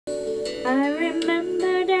I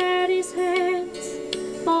remember Daddy's hands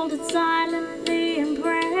folded silently in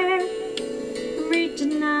prayer,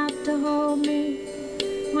 reaching out to hold me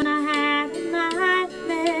when I had a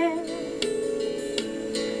nightmare.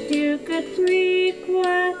 You could read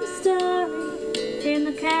quite a story in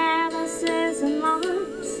the calluses and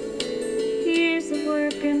lines. Years of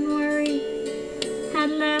work and worry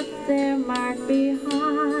had left their mark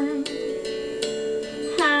behind.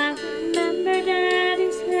 I remember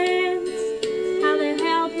Daddy's hands, how they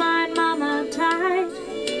held my mama tight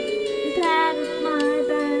and patted my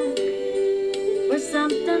back for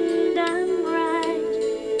something done right.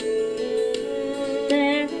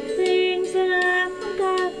 There are things that I've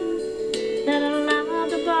forgotten that I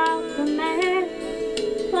loved about the man,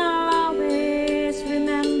 but I'll always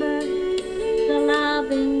remember the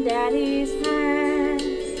love in Daddy's hands.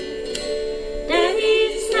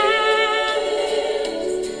 Daddy's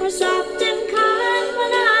hands were soft and kind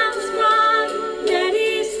when I was gone.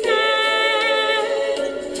 Daddy's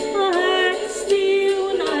hands were hard to steel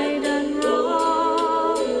when I done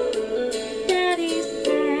wrong. Daddy's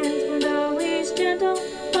hands weren't always gentle,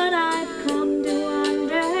 but I've come to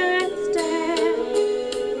understand.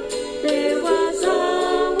 There was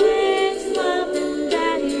always love in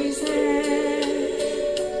Daddy's hands.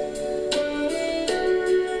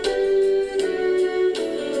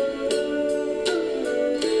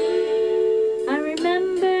 I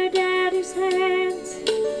remember Daddy's hands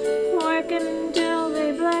working until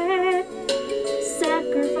they bled,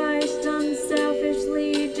 sacrificed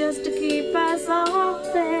unselfishly just to keep us all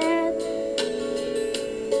fed.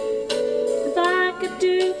 If I could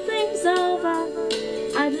do things over,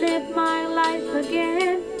 I'd live my life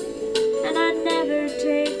again, and I'd never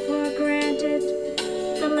take for granted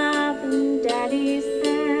the love in Daddy's